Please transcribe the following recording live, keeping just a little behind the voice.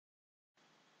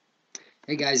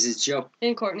Hey guys, it's Joe.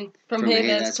 And Courtney from Hey,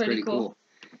 that's pretty cool.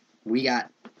 We got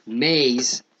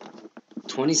May's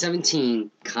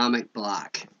 2017 comic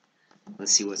block.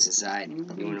 Let's see what's inside. You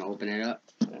want to open it up?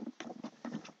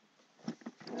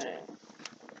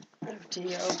 After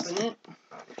you open it,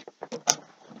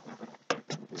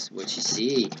 This is what you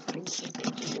see.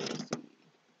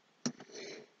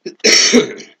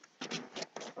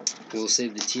 We'll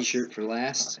save the t-shirt for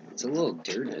last. It's a little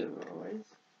dirty.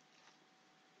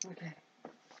 Okay.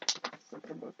 Put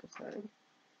the book aside.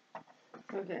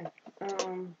 Okay.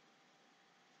 You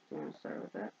want to start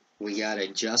with that? We got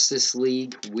a Justice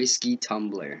League whiskey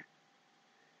tumbler.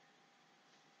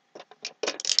 Pop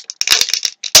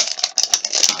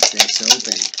this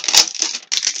open.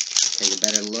 Take a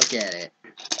better look at it.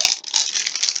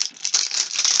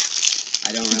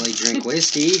 I don't really drink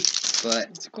whiskey, but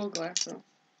it's a cool glass though.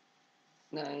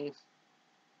 Nice.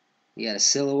 You got a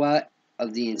silhouette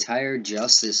of the entire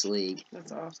Justice League.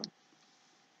 That's awesome.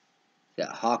 You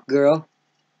got Hawkgirl,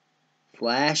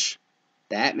 Flash,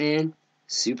 Batman,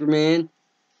 Superman,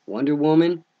 Wonder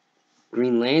Woman,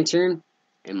 Green Lantern,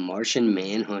 and Martian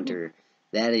Manhunter.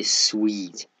 That is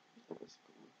sweet.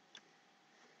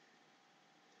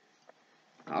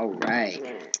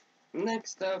 Alright.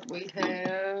 Next up we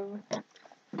have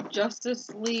Justice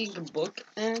League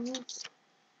bookends.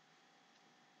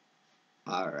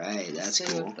 Alright, that's see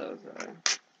cool. What those are.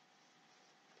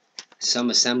 Some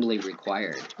assembly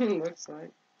required. Looks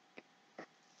like.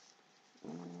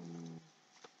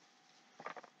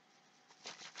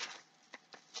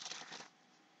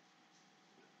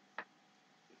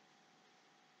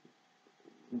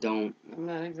 Don't. I'm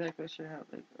not exactly sure how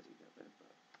they go together,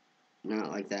 but.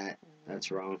 Not like that.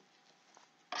 That's wrong.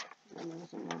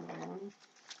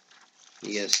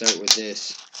 You gotta start with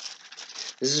this.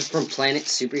 This is from Planet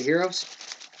Superheroes.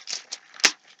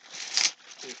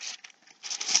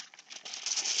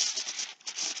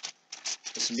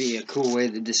 This would be a cool way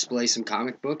to display some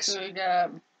comic books. So we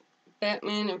got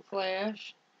Batman and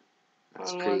Flash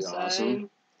That's on pretty one awesome. side,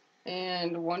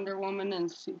 and Wonder Woman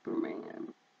and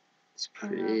Superman. It's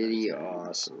pretty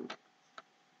awesome.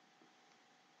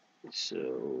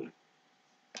 So,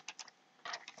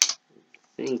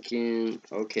 thinking,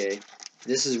 okay,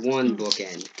 this is one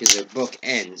bookend, because they're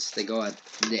bookends. They go at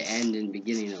the end and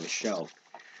beginning of a show.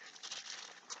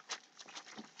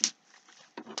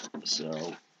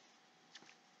 So,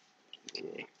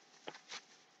 okay.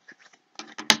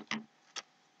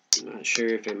 I'm not sure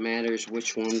if it matters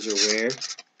which ones are where,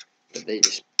 but they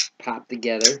just pop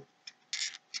together.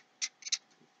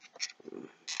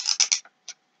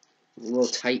 A little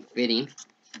tight fitting.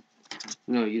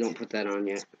 No, you don't put that on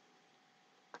yet.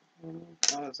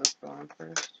 Oh, is this going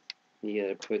first? You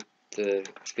gotta put the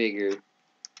figure,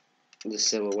 the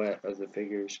silhouette of the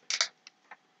figures.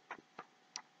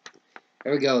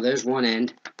 There we go, there's one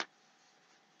end.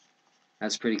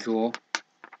 That's pretty cool.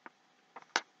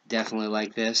 Definitely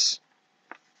like this.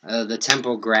 The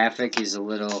tempo graphic is a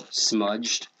little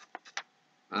smudged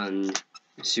on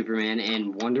Superman,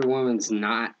 and Wonder Woman's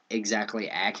not exactly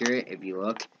accurate if you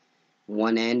look.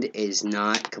 One end is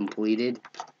not completed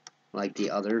like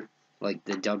the other, like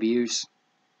the W's,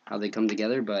 how they come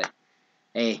together, but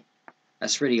hey,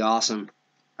 that's pretty awesome.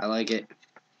 I like it.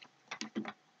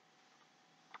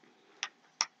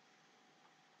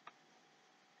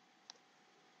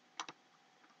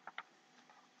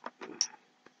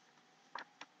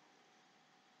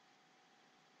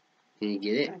 Can you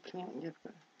get it? I can't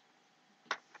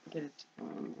get it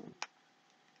on.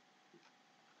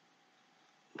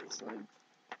 It's like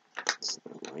it's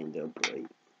not lined up right.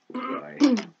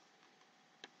 Right.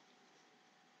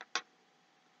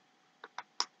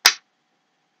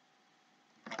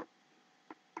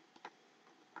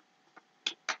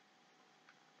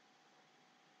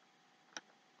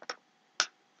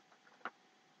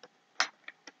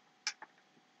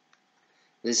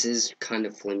 This is kind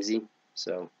of flimsy,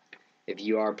 so if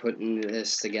you are putting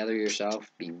this together yourself,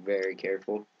 be very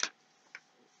careful,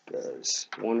 because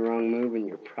one wrong move and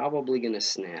you're probably going to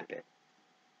snap it.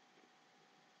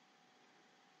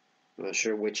 I'm not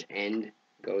sure which end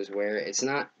goes where.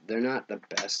 They're not the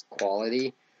best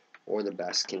quality or the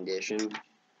best condition,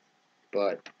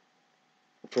 but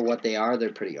for what they are,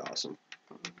 they're pretty awesome.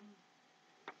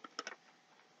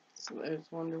 So there's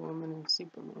Wonder Woman and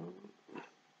Superman.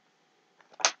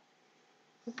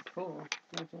 That's cool.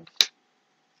 They're just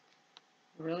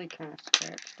really kind of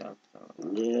scratched up, though.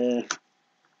 Yeah.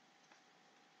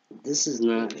 This is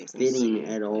not fitting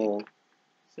at all.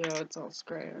 See how it's all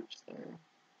scratched there.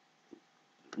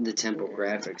 The tempo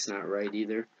graphics not right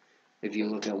either. If you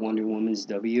look at Wonder Woman's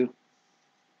W,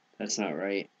 That's not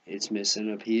right. It's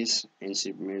missing a piece, and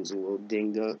Superman's a little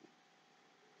dinged up.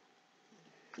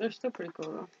 They're still pretty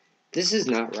cool, though. This is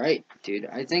not right, dude.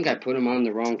 I think I put him on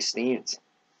the wrong stance.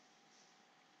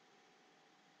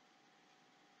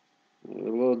 A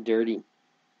little dirty.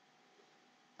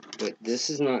 But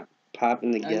this is not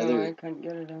popping together. I know, I couldn't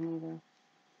get it on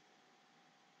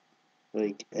either.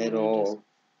 Like, at all.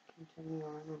 Continue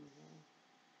on and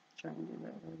try and do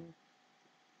that later.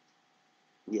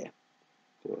 Yeah.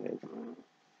 Go ahead.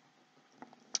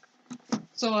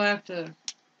 So I'll have to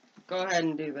go ahead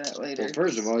and do that later. Well,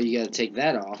 first of all, you gotta take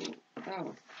that off.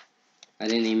 Oh. I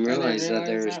didn't even realize that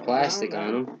there was that was plastic on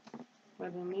on them. I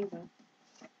didn't either.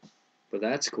 But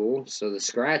that's cool. So the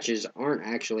scratches aren't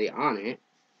actually on it.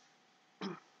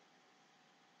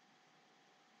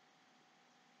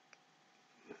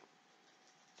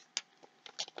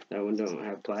 That one don't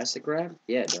have plastic wrap?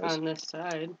 Yeah, it does. On this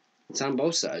side. It's on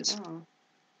both sides. Oh.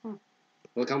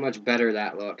 Look how much better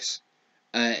that looks.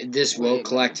 This Way will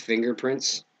collect better.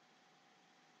 fingerprints.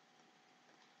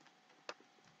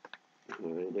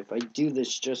 And if I do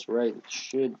this just right, it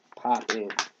should pop in.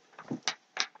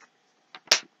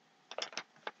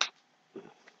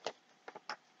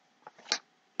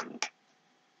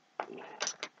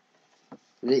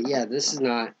 Yeah, this is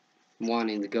not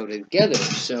wanting to go together,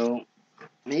 so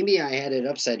maybe I had it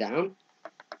upside down.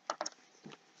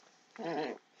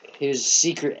 Alright. Here's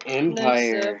Secret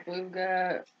Empire. Next up, we've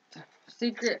got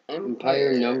Secret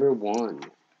Empire number 1.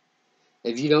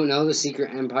 If you don't know, the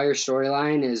Secret Empire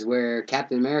storyline is where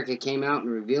Captain America came out and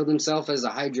revealed himself as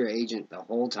a Hydra agent the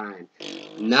whole time.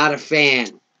 Not a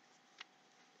fan.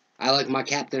 I like my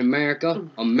Captain America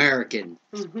American,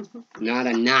 not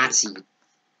a Nazi.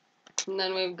 And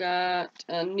then we've got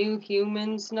New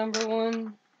Humans number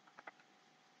 1.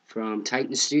 From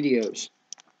Titan Studios.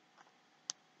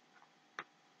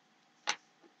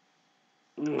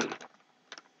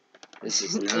 This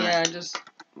is not... Yeah,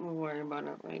 we'll worry about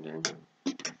it later.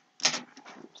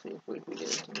 Let's see if we can get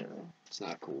it together. It's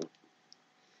not cool.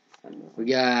 We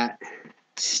got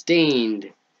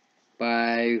Stained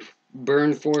by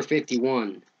Burn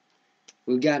 451.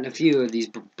 We've gotten a few of these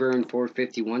Burn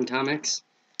 451 comics.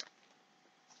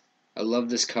 I love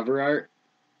this cover art.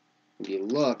 If you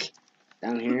look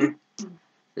down here,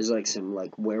 there's like some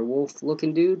like werewolf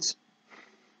looking dudes.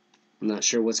 I'm not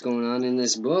sure what's going on in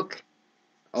this book.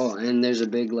 Oh, and there's a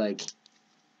big like,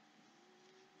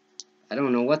 I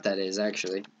don't know what that is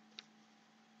actually.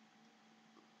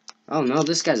 Oh no,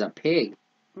 this guy's a pig.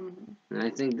 And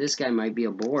I think this guy might be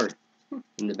a boar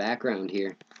in the background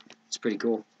here. It's pretty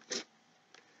cool.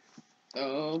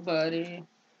 Oh, buddy.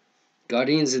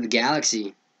 Guardians of the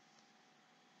Galaxy.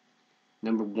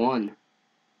 Number 1.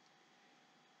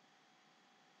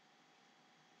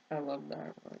 I love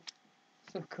that one.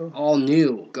 So cool. All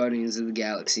new Guardians of the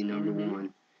Galaxy number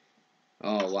 1.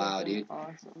 Oh, wow, dude.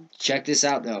 Awesome. Check this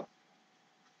out, though.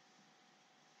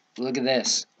 Look at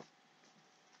this.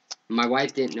 My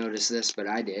wife didn't notice this, but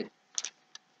I did.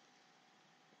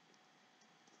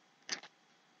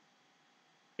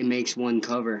 It makes one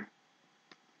cover.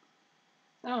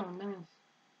 Oh, nice.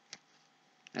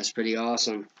 That's pretty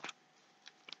awesome.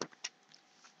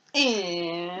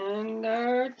 And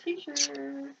our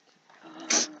t-shirt.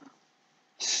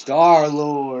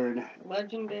 Star-Lord.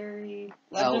 Legendary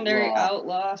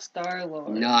Outlaw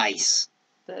Star-Lord. Nice.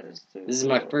 That is too This is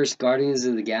cool. my first Guardians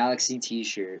of the Galaxy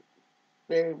t-shirt.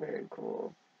 Very, very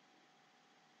cool.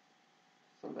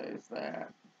 So there's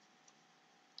that.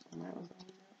 And that was all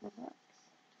the box.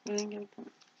 We didn't get it.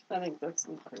 I think that's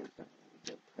the crate.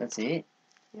 That's it?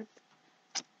 Yep.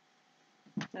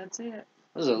 That's it. It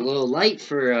was a little light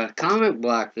for a comic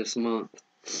block this month.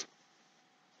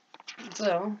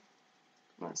 So,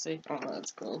 let's see. Oh,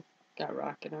 that's cool. Got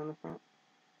Rocket on the front.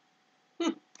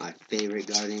 My favorite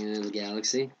Guardian of the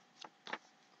Galaxy.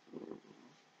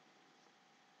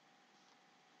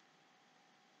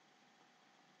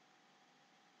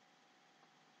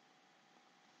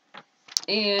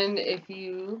 And if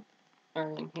you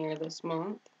are in here this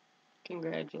month,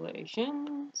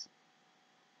 congratulations.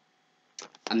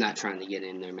 I'm not trying to get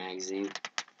in their magazine.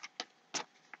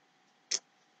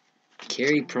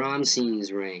 Carrie prom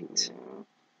scenes ranked. Yeah.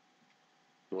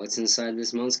 What's inside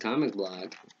this month's comic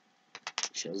blog?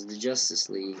 Shows the Justice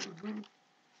League.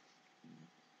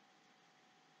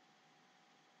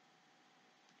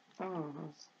 Oh,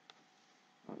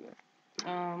 okay.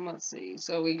 Let's see.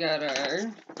 So we got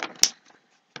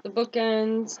the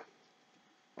bookends,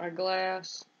 our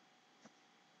glass,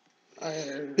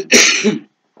 our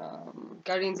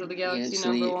Guardians of the Galaxy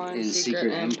number 1, and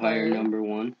Secret Empire number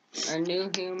 1. Our New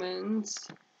Humans,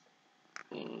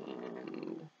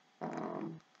 and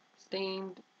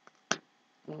Stained,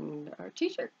 And our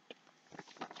t-shirt.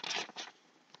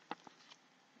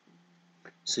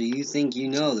 So you think you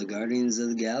know the Guardians of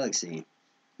the Galaxy?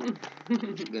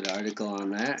 Good article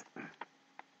on that.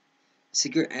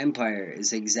 Secret Empire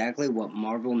is exactly what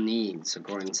Marvel needs,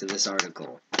 according to this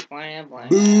article. Blah, blah,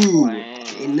 Boo!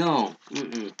 blah. No.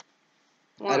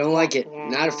 I don't like it.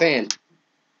 Not a fan.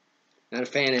 Not a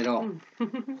fan at all.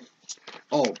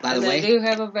 Oh, by the way, they do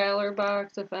have a Valor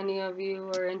box if any of you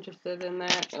are interested in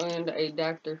that, and a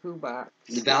Doctor Who box.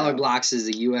 the Valor Blocks is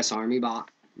a U.S. Army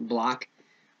block.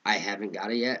 I haven't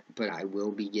got it yet, but I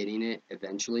will be getting it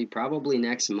eventually, probably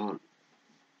next month.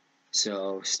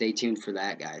 So stay tuned for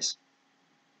that, guys.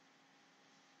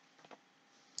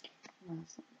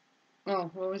 Oh,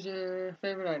 what was your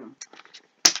favorite item?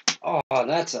 Oh,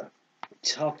 that's a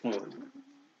tough one.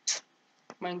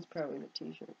 Mine's probably the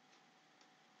t-shirt.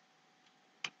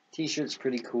 T-shirt's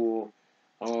pretty cool.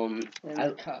 And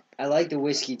the cup. I like the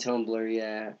whiskey tumbler,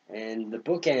 yeah, and the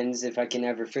bookends if I can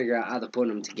ever figure out how to put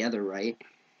them together right.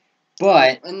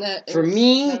 But and for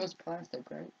me, that was plastic,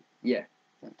 right? Yeah.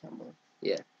 That tumbler.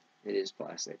 Yeah, it is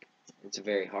plastic. It's a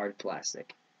very hard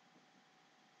plastic.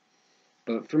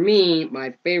 But for me,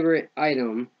 my favorite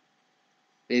item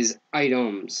is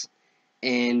items.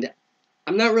 And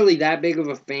I'm not really that big of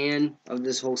a fan of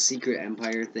this whole Secret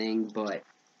Empire thing, but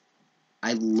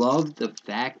I love the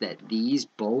fact that these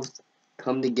both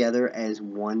come together as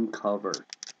one cover.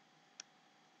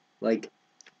 Like,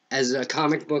 as a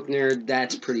comic book nerd,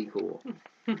 that's pretty cool.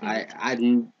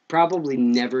 I've probably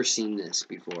never seen this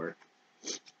before.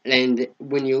 And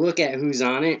when you look at who's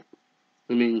on it,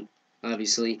 I mean,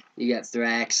 obviously, you got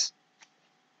Thrax,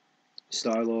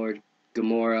 Star-Lord,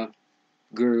 Gamora,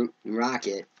 Groot, and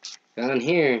Rocket. Down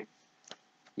here,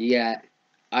 you got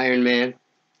Iron Man,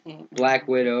 Black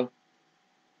Widow.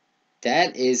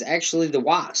 That is actually the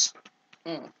Wasp.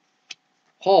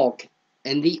 Hulk,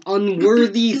 and the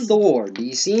unworthy Thor. Do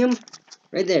you see him?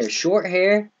 Right there, short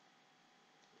hair.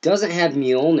 Doesn't have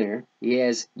Mjolnir. He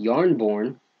has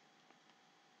Yarnborn,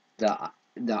 the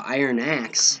Iron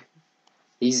Axe.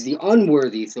 He's the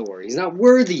unworthy Thor. He's not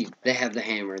worthy to have the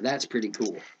hammer. That's pretty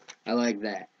cool. I like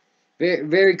that. Very,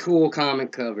 very cool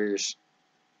comic covers.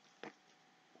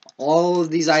 All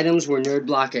of these items were Nerd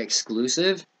Block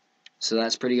exclusive, so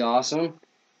that's pretty awesome.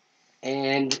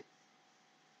 And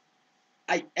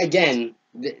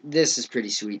this is pretty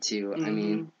sweet too. I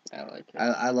mean, I like it.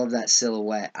 I love that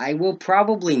silhouette. I will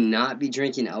probably not be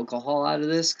drinking alcohol out of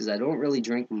this because I don't really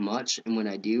drink much, and when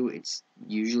I do, it's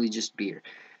usually just beer.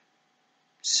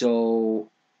 So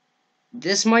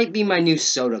this might be my new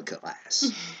soda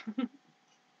glass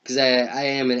because I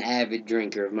am an avid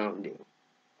drinker of Mountain Dew.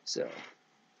 So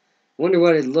wonder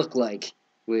what it'd look like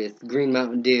with green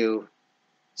Mountain Dew,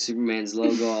 Superman's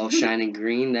logo all shining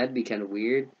green. That'd be kind of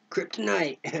weird.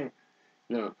 Kryptonite.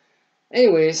 No.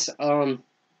 Anyways,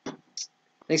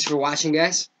 thanks for watching,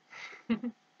 guys.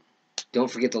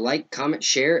 Don't forget to like, comment,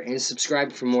 share, and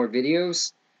subscribe for more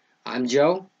videos. I'm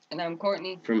Joe. And I'm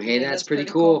Courtney. From Hey, That's Pretty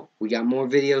cool. We got more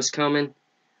videos coming.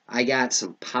 I got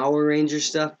some Power Ranger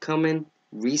stuff coming.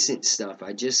 Recent stuff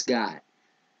I just got.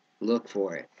 Look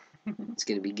for it. It's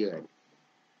going to be good.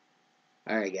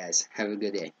 Alright, guys. Have a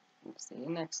good day. See you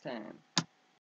next time.